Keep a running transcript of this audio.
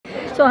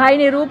So hi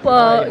Niroop,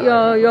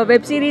 your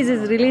web series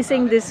is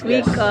releasing this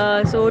week.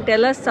 Yes. So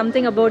tell us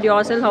something about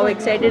yourself. How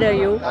excited are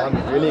you? I'm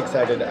really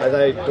excited. As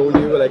I told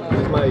you, like this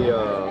is my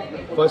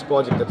first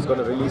project that's going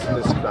to release in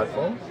this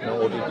platform,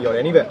 OTT or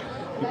anywhere.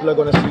 People are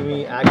going to see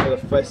me act for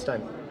the first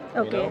time.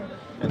 Okay.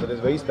 And so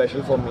it's very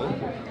special for me,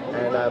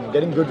 and I'm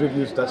getting good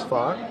reviews thus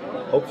far.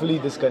 Hopefully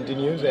this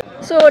continues.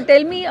 So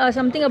tell me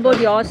something about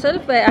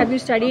yourself. Have you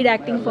studied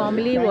acting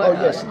formally? Oh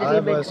yes,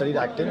 I've studied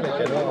acting.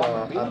 Like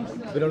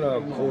I've been on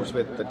a course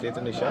with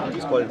Ketan Nisha.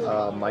 It's called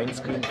Mind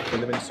Screen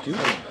Film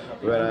Institute,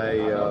 where I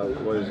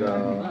was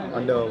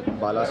under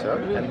Bala sir,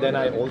 and then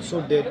I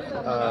also did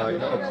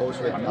a course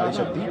with Ali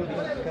Shakti.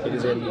 It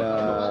is in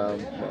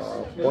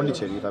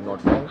Pondicherry, if I'm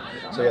not wrong.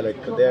 So yeah,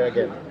 like there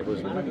again, it was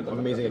an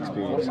amazing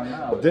experience.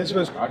 This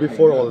was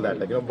before all that.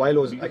 Like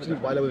while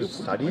I was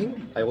studying,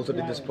 I also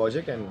did this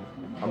project, and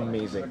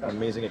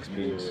amazing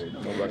experience.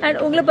 And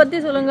உங்களை பத்தி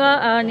சொல்லுங்க.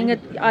 நீங்க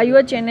are you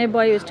a Chennai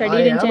boy? You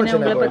studied in Chennai.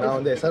 உங்களை பத்தி நான்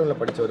வந்து SRM ல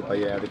படிச்ச ஒரு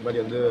பையன். அதுக்கு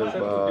முன்னாடி வந்து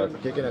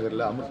KK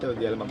நகர்ல அமிர்த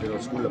வித்யாலயம் அப்படிங்கிற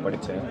ஒரு ஸ்கூல்ல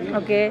படிச்சேன்.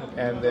 Okay.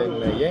 And then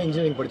ஏன்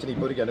இன்ஜினியரிங் படிச்சேன்னு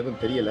இப்போ வரைக்கும் எனக்கும்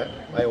தெரியல.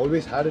 I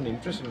always had an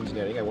interest in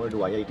engineering. I wanted to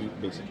do IIT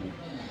basically.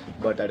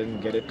 But I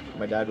didn't get it.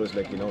 My dad was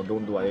like,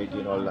 don't do IIT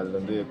and all. அது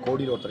வந்து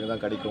கோடியில் ஒருத்தங்க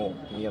தான் கிடைக்கும்.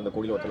 நீ அந்த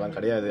கோடியில் ஒருத்தலாம்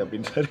கிடையாது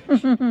அப்படின்றாரு.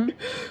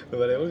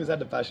 But I always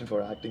had a passion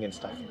for acting and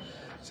stuff.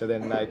 So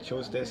then I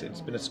chose this.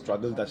 It's been a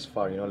struggle thus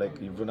far, like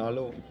இவ்வளோ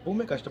நாளும்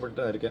இப்போவுமே கஷ்டப்பட்டு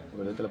தான் இருக்கேன். ஒரு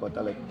விதத்தில்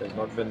பார்த்தா like there's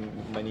not been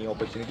many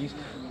opportunities,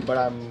 but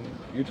I'm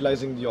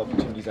utilizing the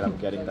opportunities that I'm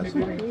getting thus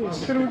far.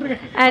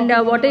 And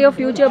what are your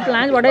future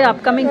plans? What are your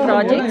upcoming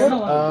projects?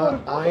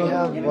 I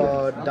have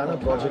done a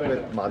project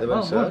with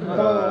Madhavan sir.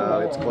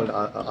 It's called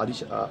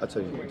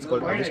it's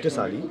called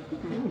Adishtasali.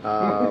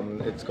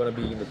 It's going to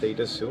be in the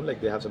theaters soon.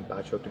 Like they have some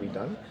patchwork to be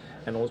done.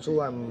 And also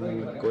I'm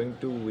going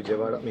to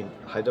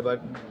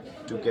Hyderabad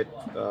to get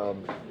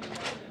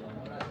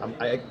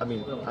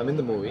I'm in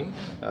the movie.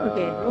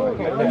 Okay. I don't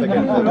know if I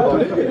can talk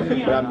about it,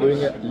 but I'm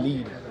doing a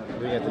lead.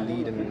 Doing as the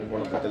lead in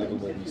one of the Telugu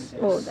movies.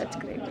 Yes. Oh, that's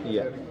great.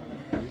 Yeah.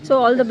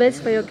 So all the best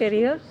for your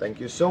career. Thank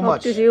you so Hope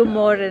much. to see you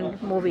more in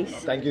movies.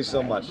 Thank you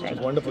so much.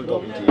 It's wonderful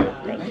talking to you.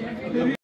 Thank you.